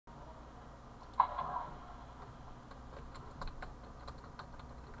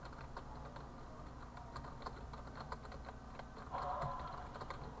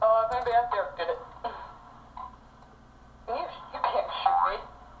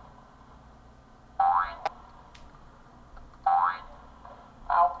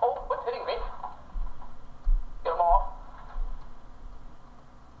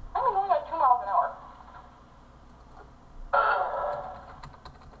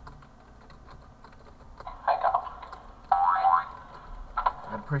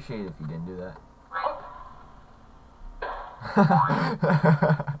appreciate it if you didn't do that.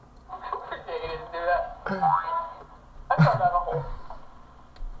 Appreciate you didn't do that. I fell down a hole.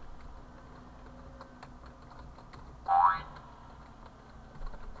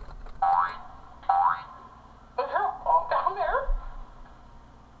 Is there a bomb down there?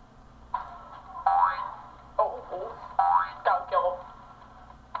 Oh, gotta kill him.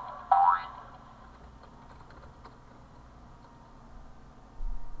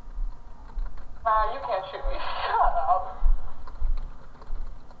 You can't shoot me. Shut up.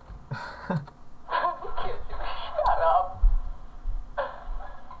 You can't shoot me. Shut up. You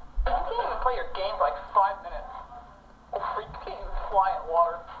can't even play your game for like 5 minutes. Oh, freak, you can't even fly in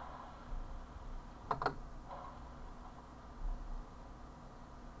water.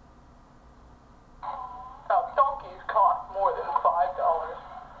 Now, donkeys cost more than $5.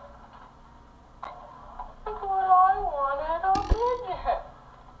 That's what I wanted, a pigeon.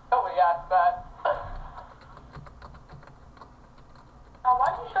 Nobody asked that. Now,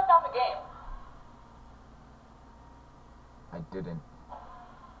 why'd you shut down the game? I didn't.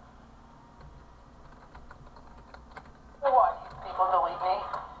 Why do you people delete me?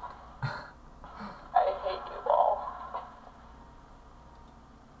 I hate you all.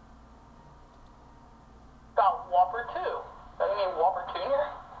 Got Whopper too. Does that mean Whopper Jr.?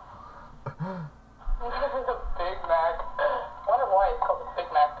 The Big Mac. I wonder why it's called the Big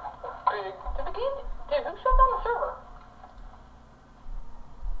Mac. Big. Did the game? Dude, who shut down the server?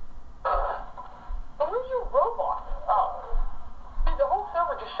 Where's your Roblox? Oh. Dude, the whole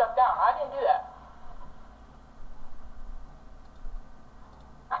server just shut down. I didn't do that.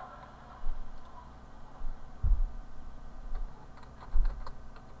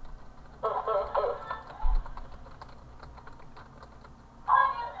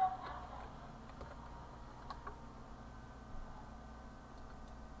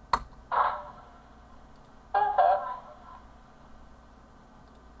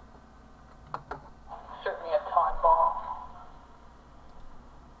 Serve me a time bomb.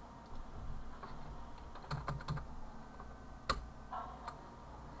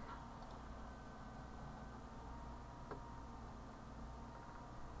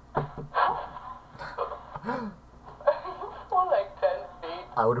 For like 10 feet.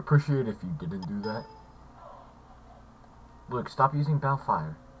 I would appreciate it if you didn't do that. Look, stop using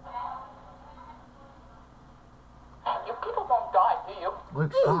Balefire. You people don't die, do you?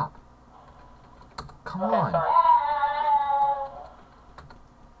 Luke, stop. Come Okay, on. sorry.